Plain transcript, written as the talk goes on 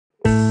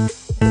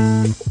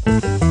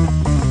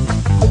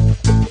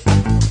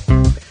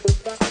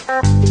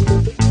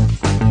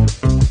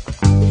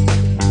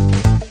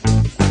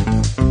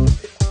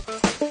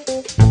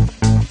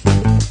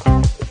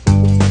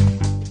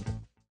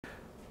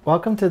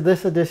Welcome to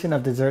this edition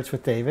of Desserts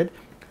with David.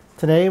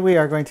 Today we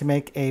are going to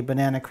make a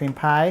banana cream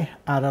pie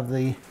out of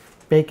the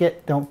Bake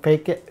It, Don't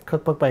Fake It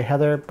cookbook by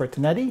Heather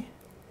Bertinetti.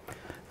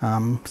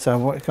 So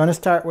what we're going to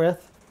start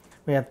with,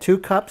 we have 2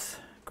 cups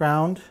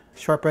ground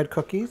shortbread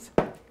cookies,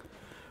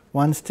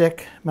 1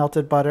 stick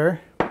melted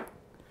butter,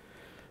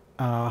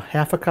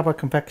 half a cup of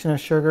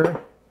confectioner's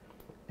sugar,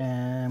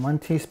 and 1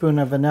 teaspoon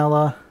of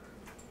vanilla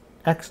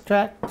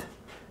extract,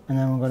 and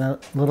then we're going to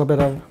a little bit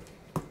of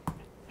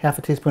half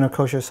a teaspoon of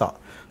kosher salt.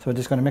 So we're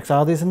just going to mix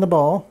all these in the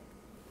bowl.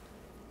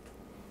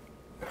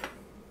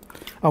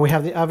 Oh, we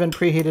have the oven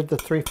preheated to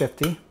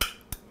 350,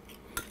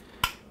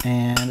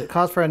 and it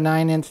calls for a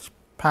 9-inch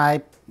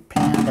pie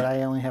pan, but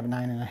I only have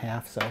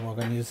 9.5, so we're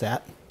going to use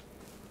that.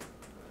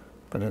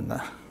 Put in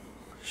the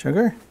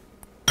sugar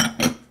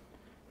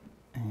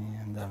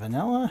and the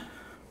vanilla,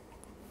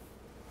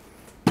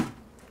 and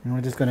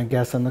we're just going to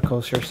guess on the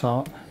kosher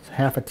salt. It's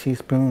half a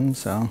teaspoon,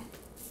 so.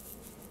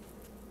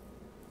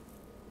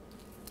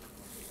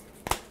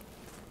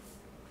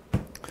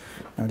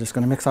 I'm just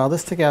going to mix all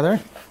this together.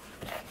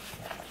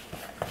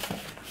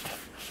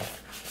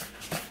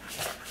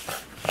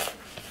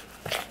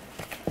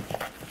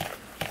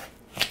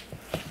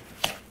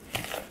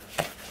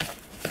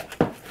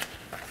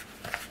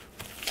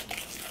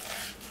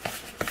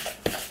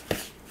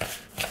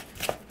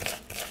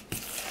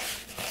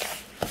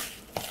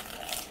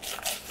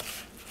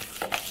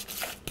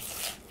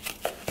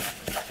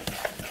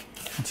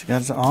 Once you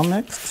guys are all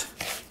mixed,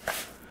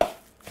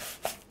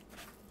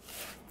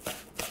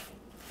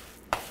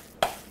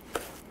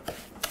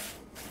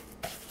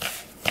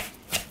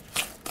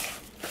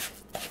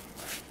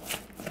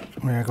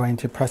 we are going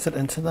to press it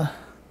into the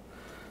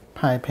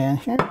pie pan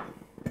here.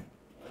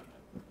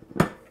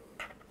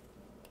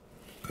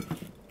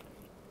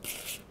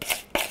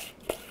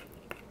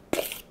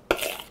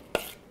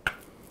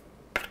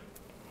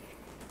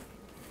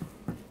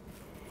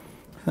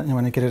 So you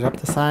want to get it up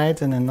the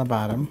sides and in the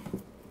bottom.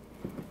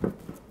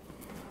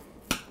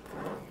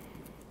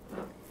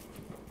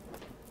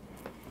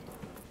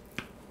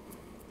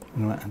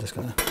 You know what, I'm just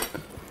going to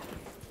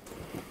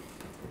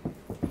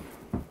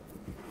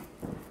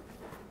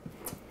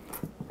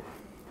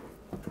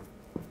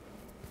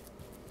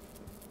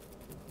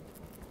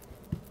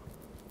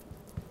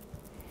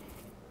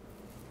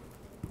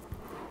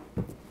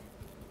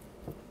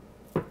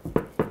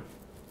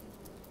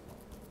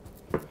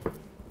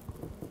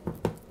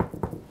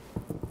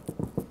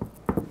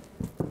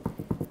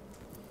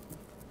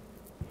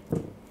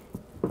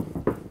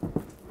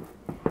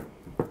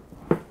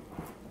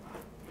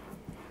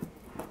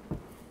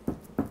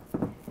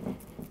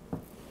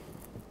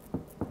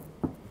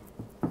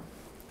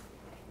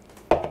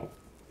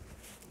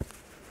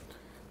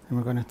and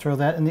we're going to throw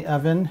that in the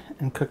oven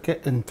and cook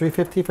it in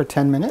 350 for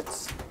 10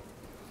 minutes.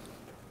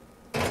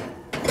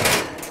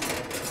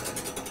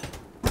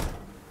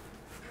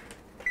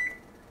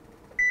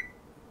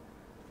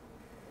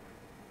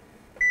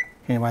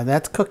 Okay, while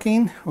that's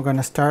cooking, we're going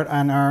to start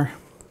on our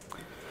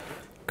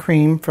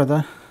cream for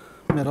the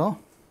middle.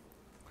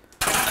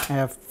 I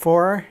have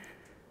the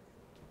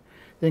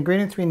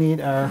ingredients we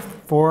need are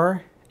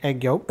 4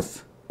 egg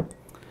yolks,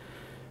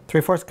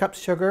 3/4 cups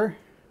sugar,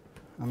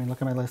 let me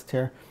look at my list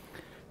here,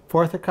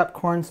 1/4 cup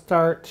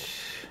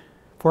cornstarch,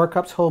 4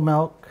 cups whole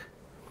milk,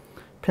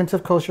 pinch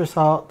of kosher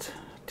salt,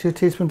 2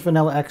 teaspoons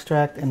vanilla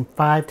extract, and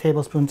 5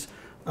 tablespoons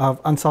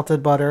of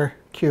unsalted butter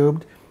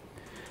cubed.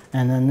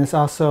 And then this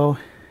also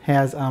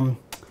has, going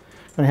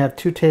to have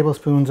 2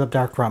 tablespoons of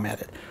dark rum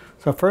added.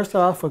 So first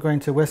off, we're going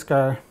to whisk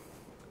our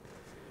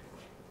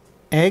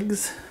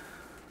eggs,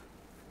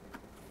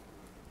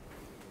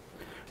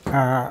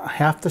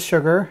 half the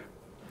sugar,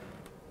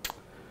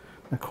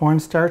 the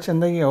cornstarch,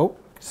 and the yolk.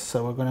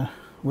 So we're going to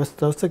whisk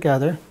those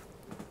together.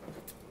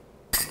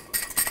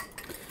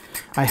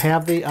 I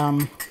have the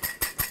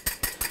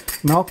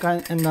milk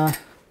in the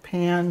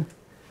pan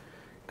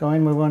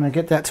going. We want to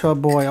get that to a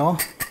boil.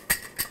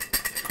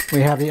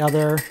 We have the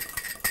other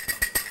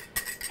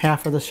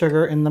half of the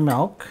sugar in the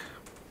milk.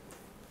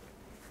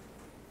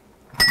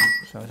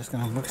 So we're just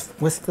going to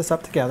whisk this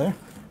up together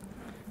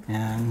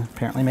and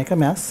apparently make a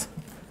mess.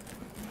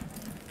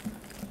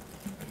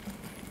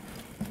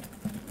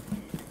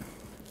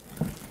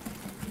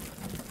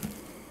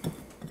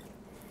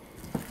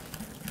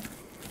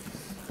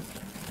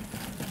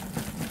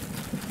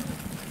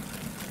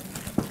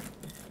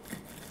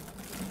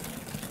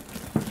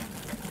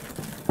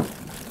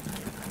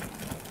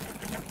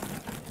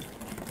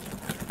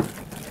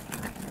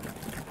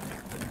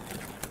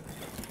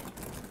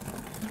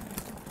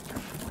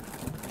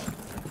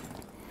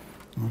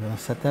 I'm going to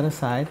set that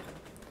aside.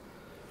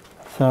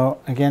 So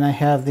again, I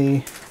have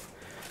the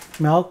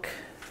milk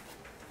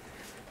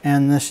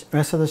and the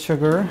rest of the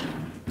sugar.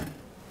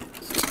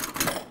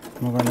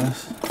 We're going to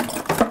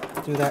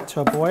do that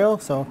to a boil.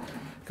 So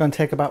it's going to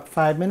take about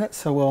 5 minutes.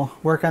 So we'll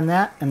work on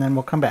that and then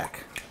we'll come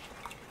back.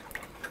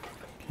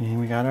 Okay,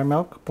 we got our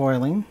milk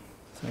boiling.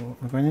 So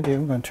what we're going to do,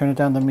 we're going to turn it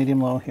down to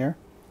medium-low here.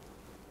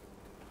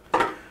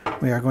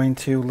 We are going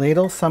to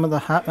ladle some of the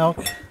hot milk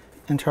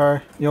into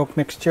our yolk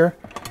mixture.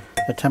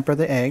 to temper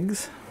the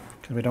eggs,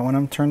 because we don't want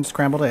them to turn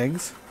scrambled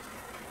eggs.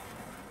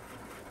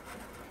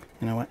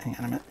 You know what? Hang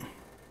on a minute.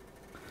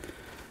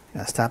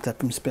 Gotta stop that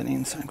from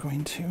spinning, so I'm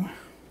going to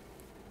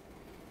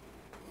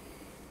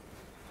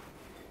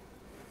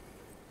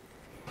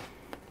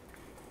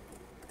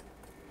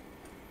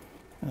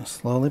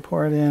slowly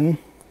pour it in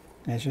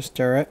as you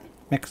stir it,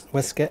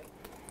 whisk it.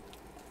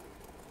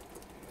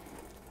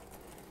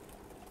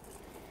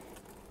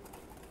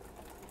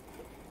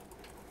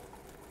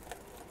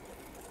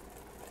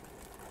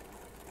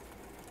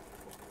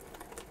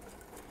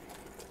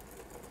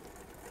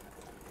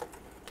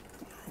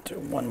 Do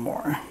one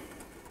more.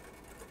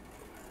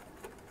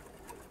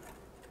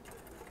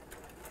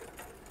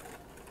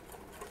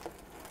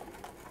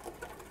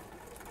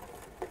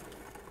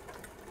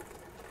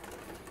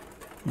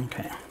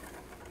 Okay.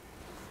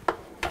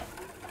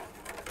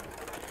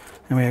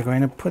 And we are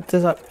going to put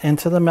this up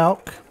into the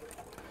milk.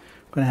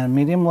 We're going to have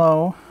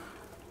medium-low.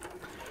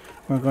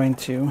 We're going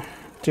to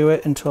do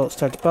it until it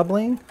starts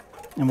bubbling,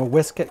 and we'll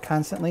whisk it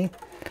constantly.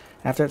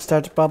 After it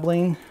starts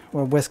bubbling,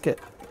 we'll whisk it,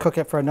 cook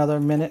it for another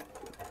minute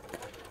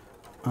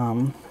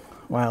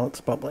while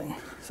it's bubbling.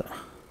 So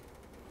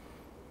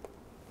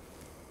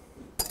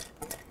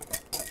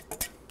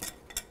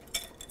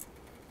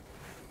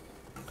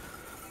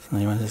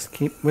you want to just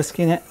keep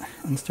whisking it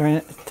and stirring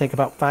it. It'll take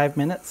about 5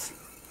 minutes.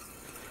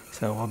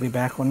 So we'll be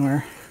back when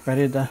we're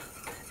ready to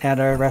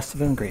add our rest of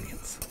the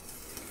ingredients.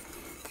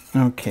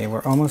 Okay,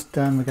 we're almost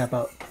done. We got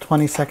about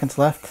 20 seconds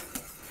left.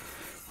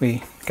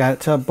 We got it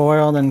to a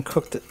boil, then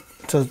cooked it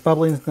to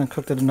bubbling, then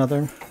cooked it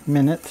another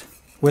minute,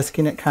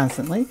 whisking it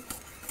constantly.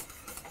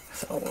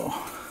 So we'll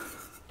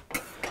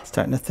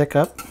starting to thick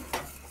up.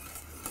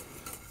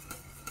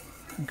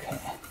 Okay.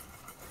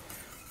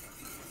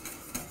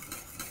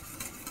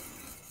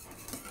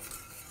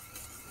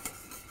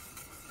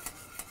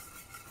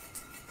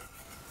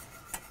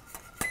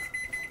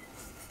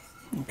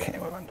 Okay,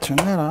 we're going to turn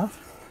that off.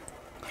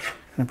 I'm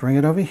going to bring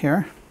it over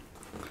here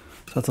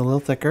so it's a little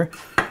thicker.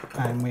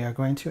 And we are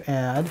going to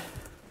add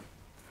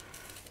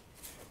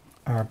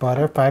our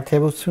butter, 5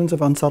 tablespoons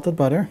of unsalted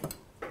butter.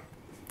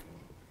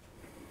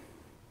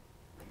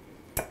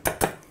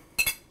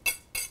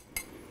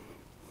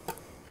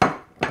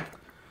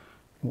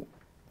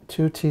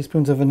 2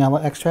 teaspoons of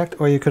vanilla extract,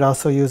 or you could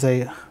also use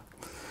a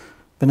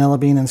vanilla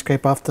bean and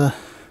scrape off the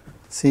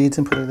seeds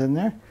and put it in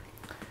there.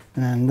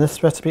 And then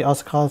this recipe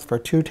also calls for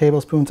 2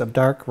 tablespoons of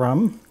dark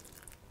rum.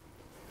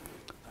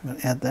 I'm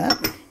going to add that.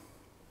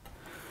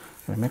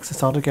 I'm going to mix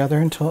this all together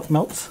until it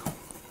melts.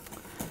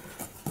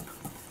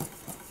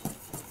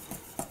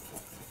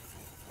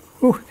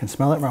 Ooh, I can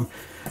smell that rum.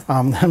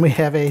 Then we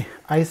have a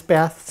ice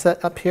bath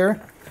set up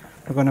here.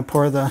 We're going to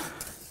pour the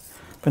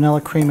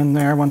vanilla cream in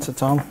there once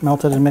it's all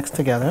melted and mixed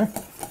together.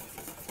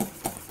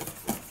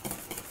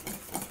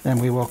 Then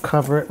we will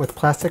cover it with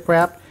plastic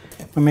wrap.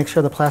 We'll make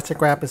sure the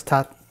plastic wrap is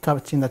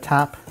touching the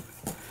top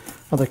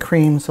of the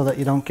cream so that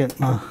you don't get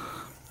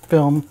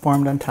film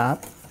formed on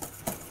top.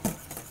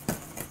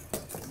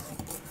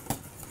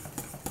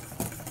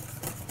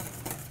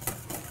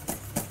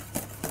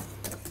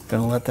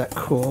 Gonna let that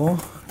cool,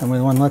 and we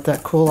want to let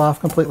that cool off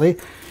completely.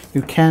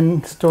 You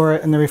can store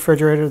it in the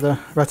refrigerator, the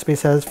recipe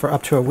says, for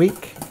up to a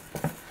week.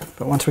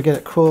 But once we get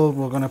it cool,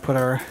 we're going to put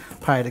our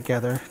pie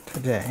together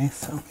today.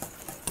 So,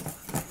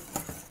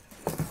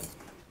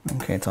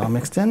 okay, it's all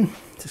mixed in.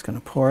 Just going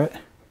to pour it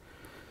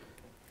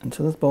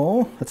into this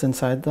bowl that's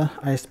inside the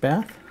ice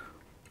bath.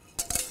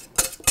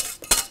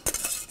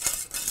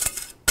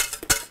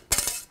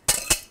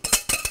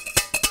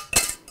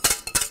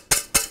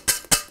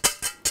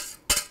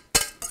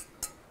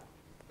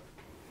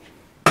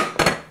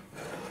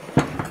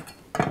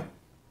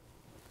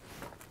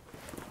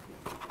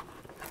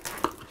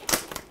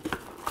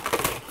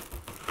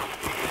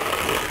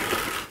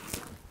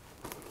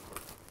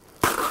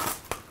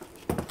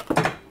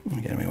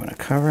 Again, we want to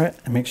cover it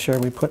and make sure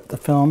we put the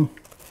film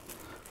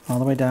all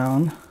the way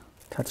down,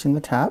 touching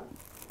the top.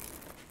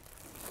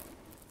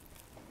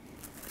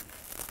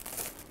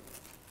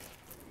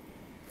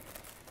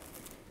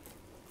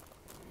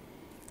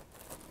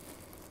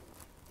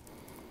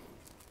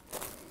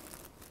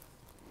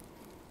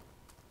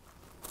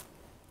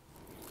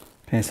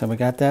 Okay, so we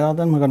got that all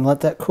done. We're going to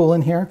let that cool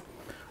in here.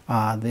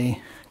 The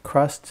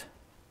crust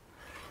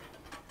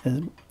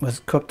was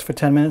cooked for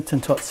 10 minutes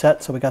until it's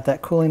set, so we got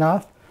that cooling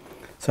off.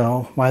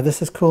 So while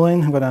this is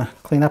cooling, I'm going to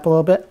clean up a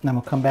little bit, and then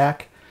we'll come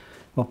back,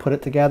 we'll put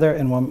it together,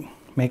 and we'll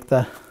make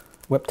the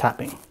whipped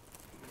topping.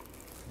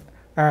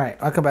 All right,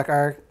 I'll come back.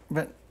 Our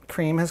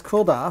cream has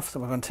cooled off, so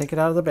we're going to take it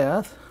out of the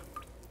bath.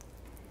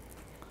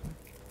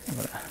 I'm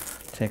going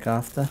to take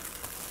off the...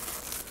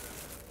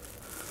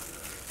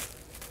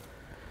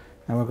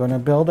 And we're going to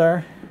build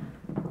our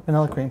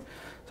vanilla cream.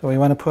 So we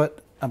want to put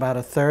about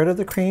 1/3 of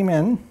the cream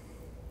in.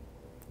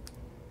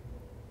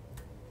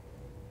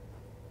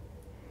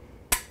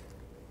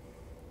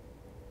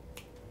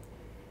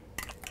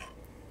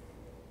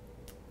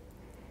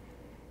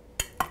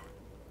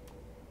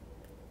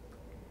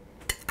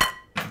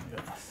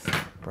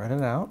 Spread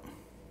it out.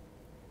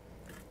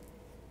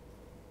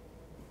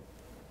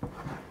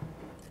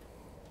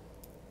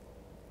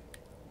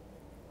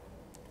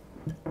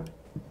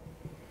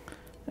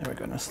 And we're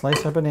going to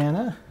slice our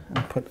banana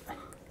and put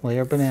a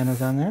layer of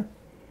bananas on there.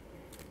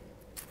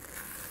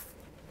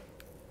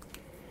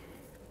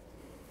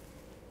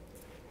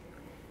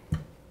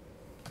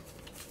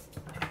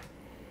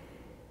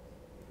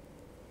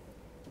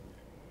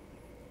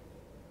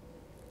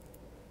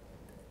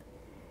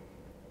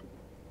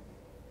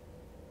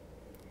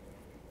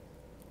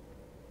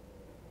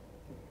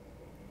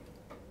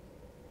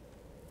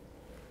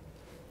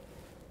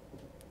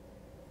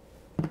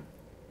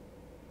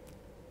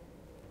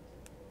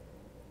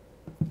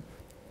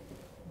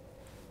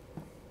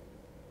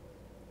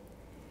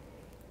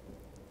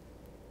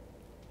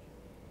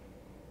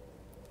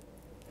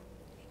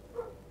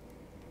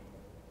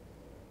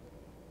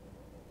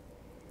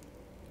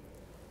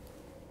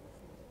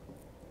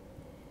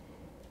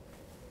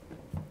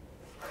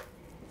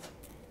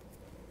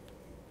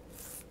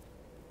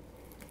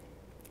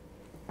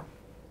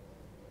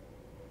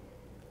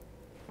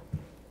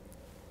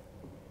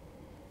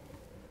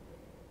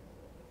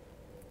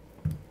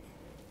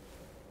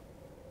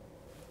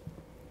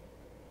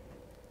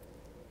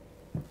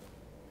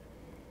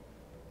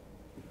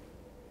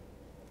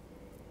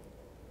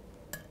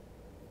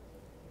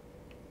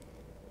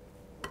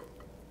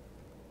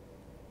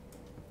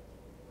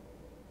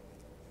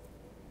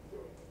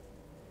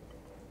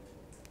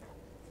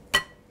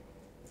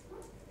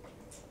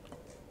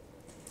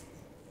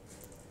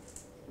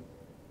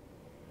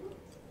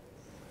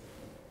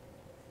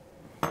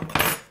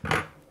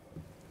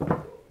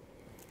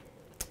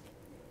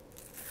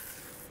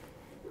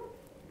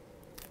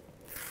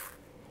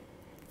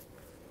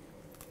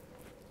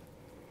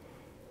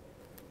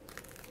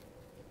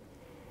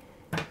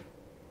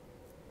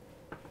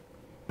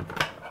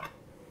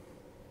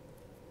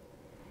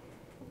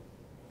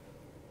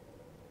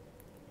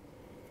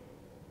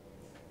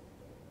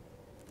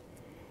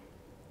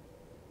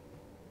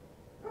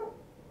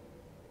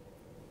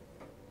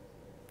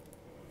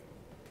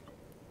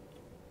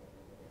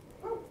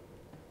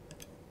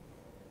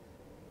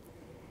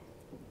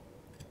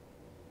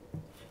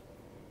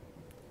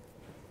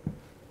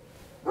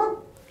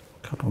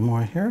 Couple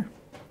more here.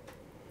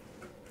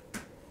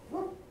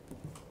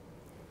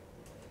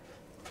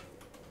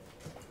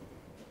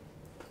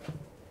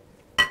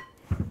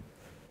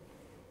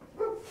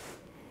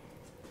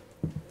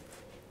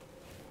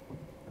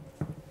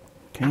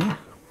 Okay.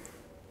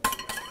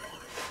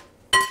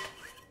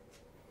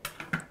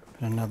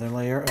 Put another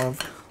layer of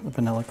the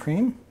vanilla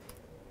cream.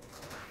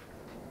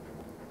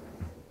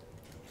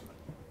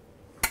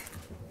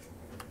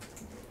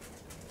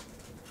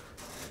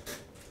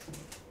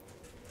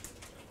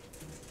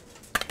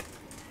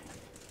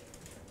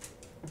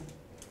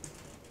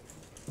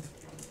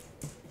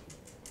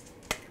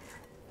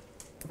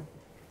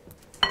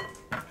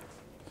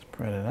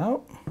 Spread it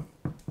out.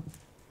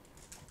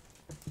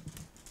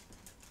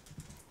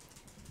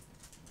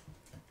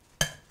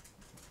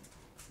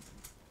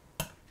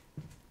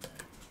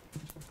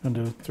 I'm going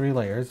to do 3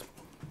 layers.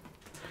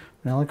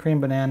 Vanilla cream,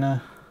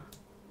 banana,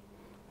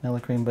 vanilla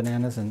cream,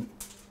 bananas, and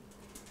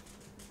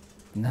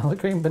vanilla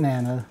cream,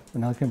 banana,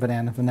 vanilla cream,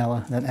 banana,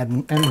 vanilla, then add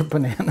the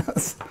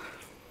bananas.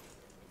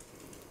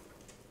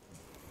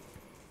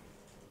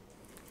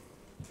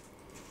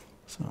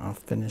 So I'll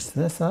finish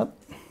this up.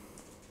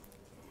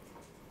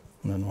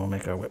 And then we'll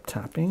make our whipped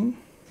topping.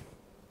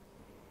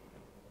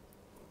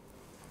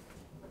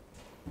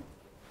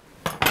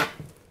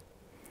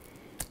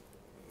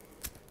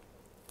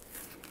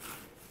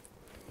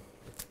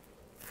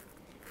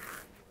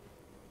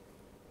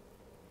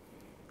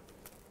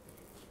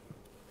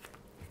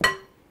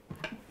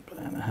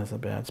 Banana has a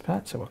bad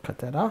spot, so we'll cut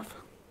that off.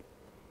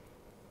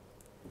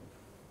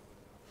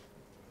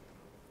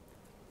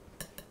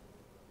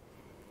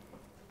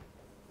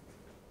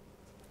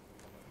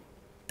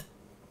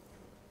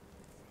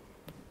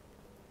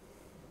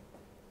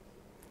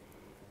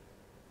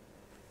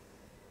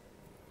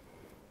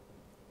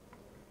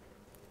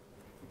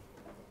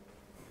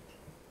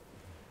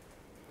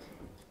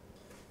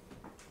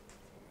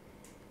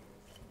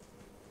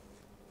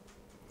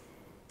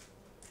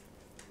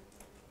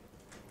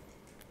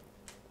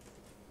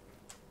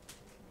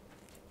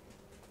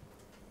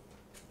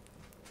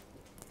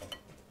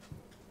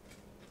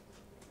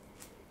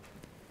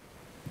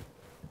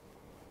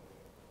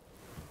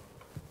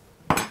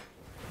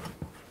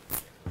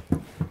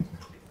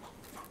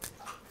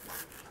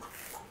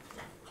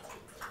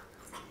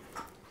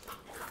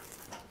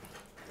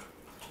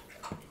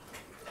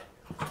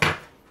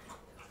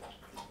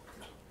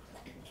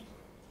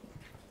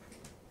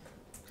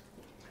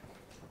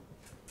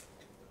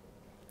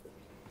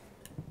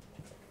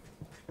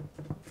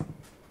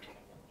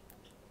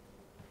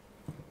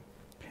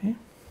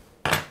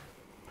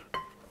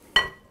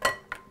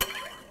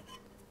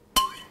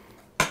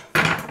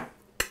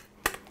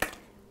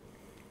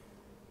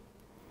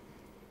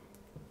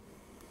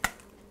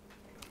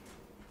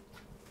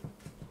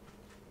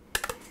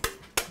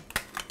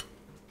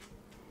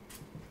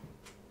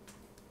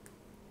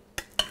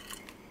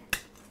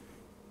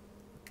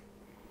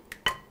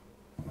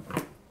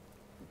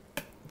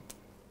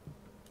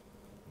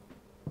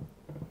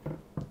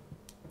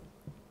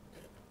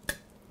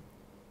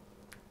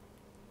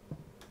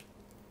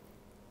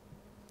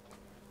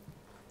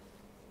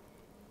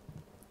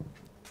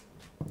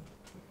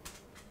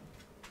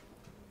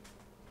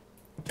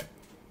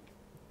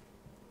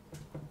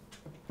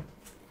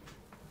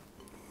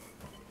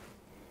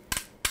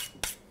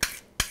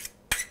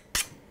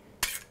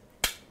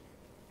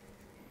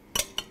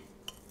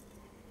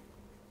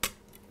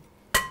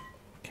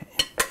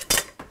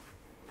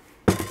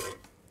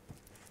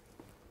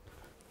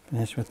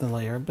 Finish with the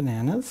layer of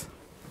bananas.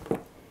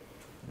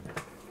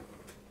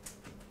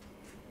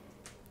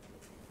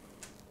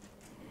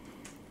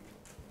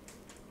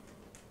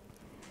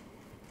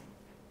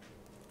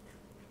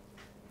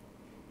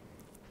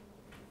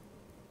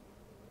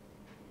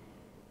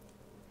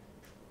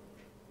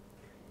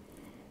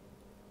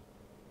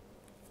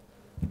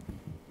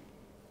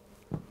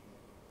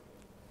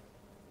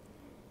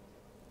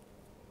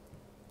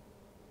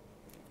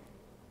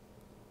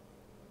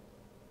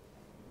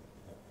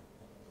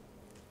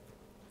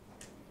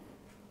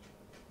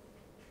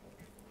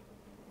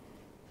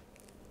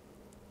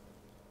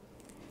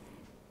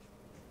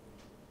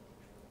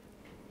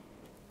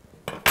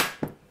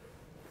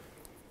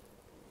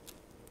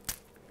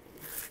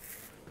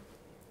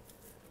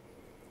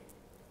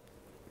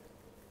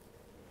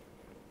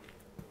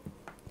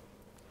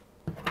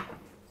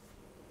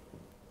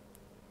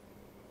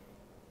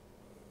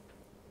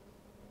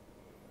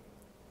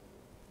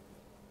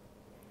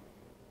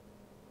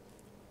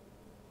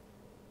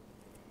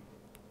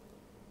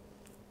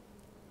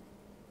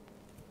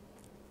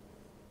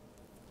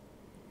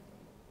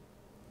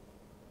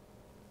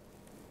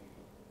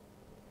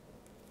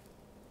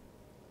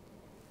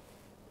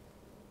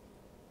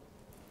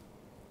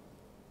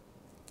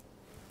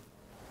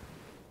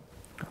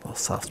 Got a little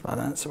soft spot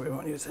on it, so we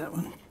won't use that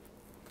one.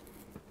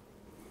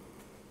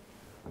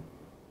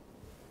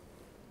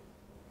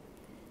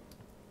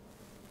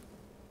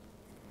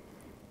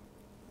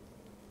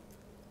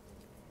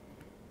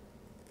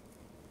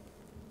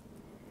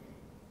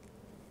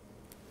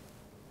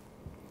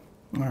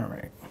 All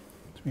right,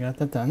 so we got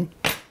that done.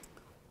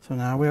 So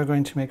now we are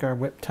going to make our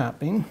whipped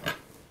topping.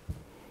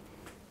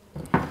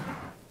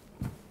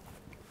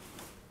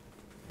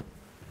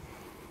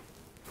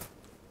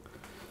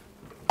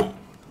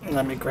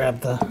 Let me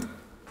grab the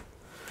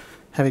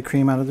heavy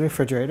cream out of the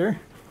refrigerator.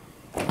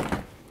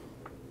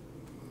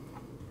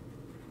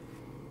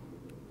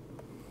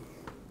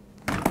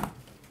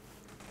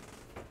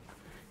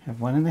 Have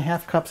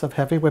 1.5 cups of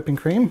heavy whipping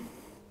cream.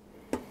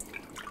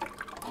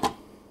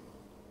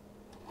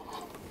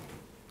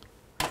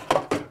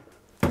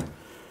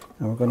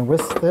 And we're going to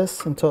whisk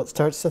this until it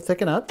starts to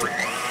thicken up.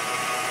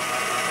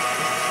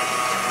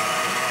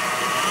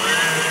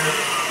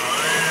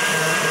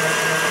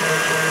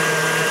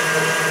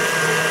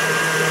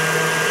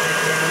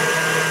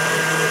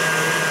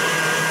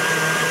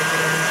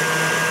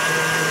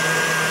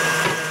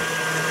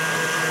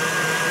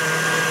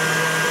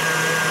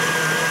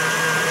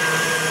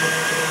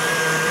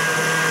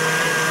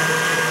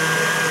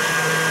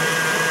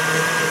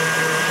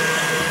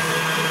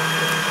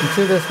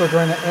 To this, we're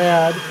going to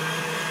add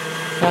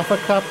 1/2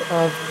 cup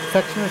of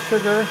confectioner's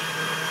sugar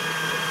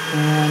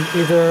and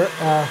either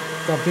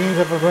the beans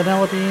of a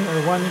vanilla bean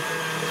or 1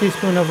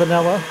 teaspoon of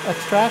vanilla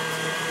extract.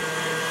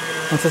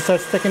 Once it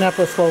starts thickening up,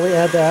 we'll slowly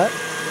add that.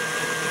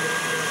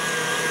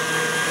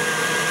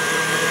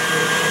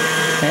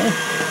 Okay.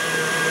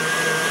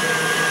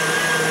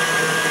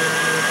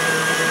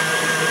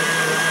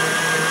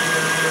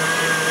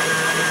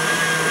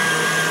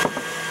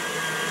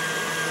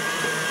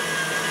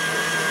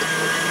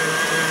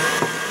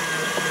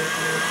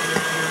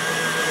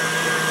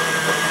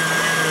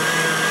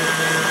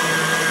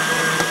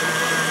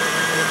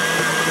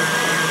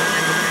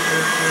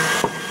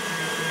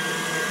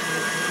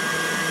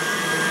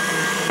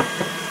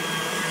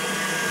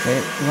 Okay,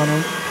 we're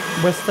going to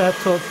whisk that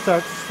till it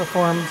starts to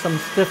form some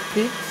stiff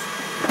peaks.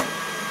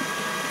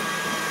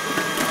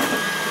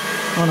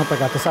 Oh nope, I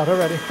got this out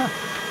already. Huh.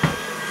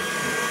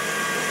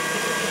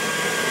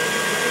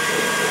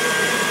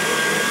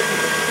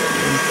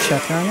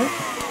 Check on it.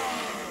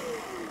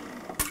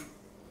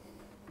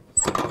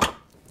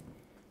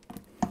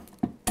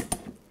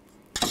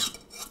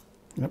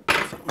 Yep.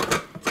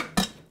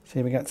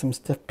 See, we got some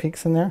stiff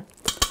peaks in there.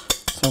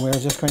 So we're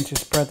just going to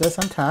spread this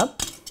on top.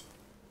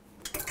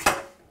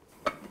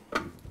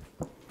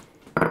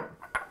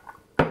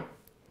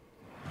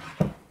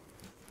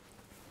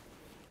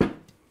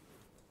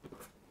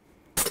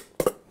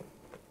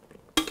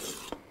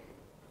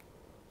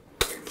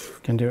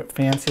 You can do it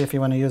fancy if you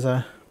want to use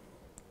a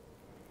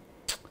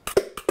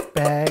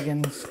bag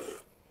and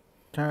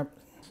put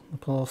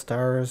little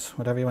stars,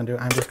 whatever you want to do.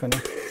 I'm just going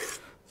to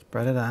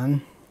spread it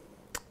on.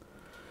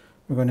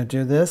 We're going to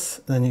do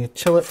this, then you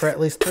chill it for at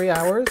least 3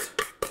 hours,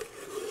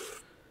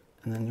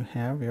 and then you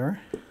have your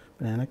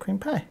banana cream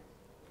pie.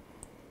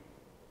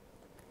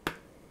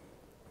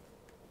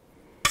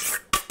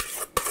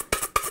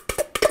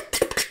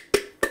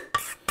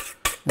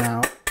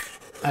 Now,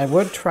 I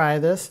would try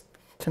this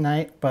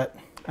tonight, but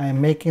I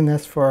am making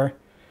this for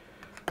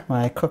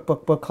my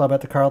cookbook book club at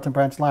the Carleton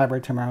Branch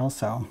Library tomorrow,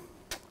 so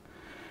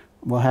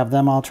we'll have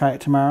them all try it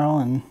tomorrow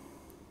and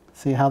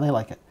see how they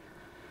like it.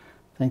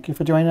 Thank you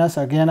for joining us.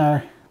 Again,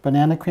 our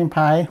banana cream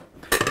pie,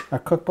 our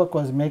cookbook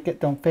was Make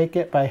It, Don't Fake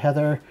It by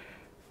Heather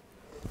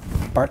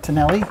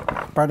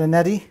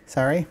Bertinetti,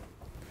 sorry.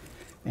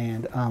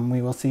 And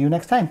we will see you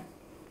next time.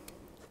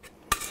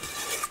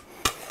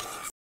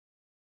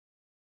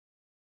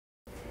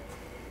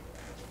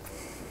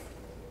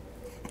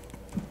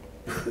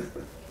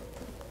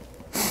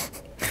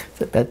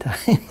 at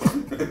bedtime.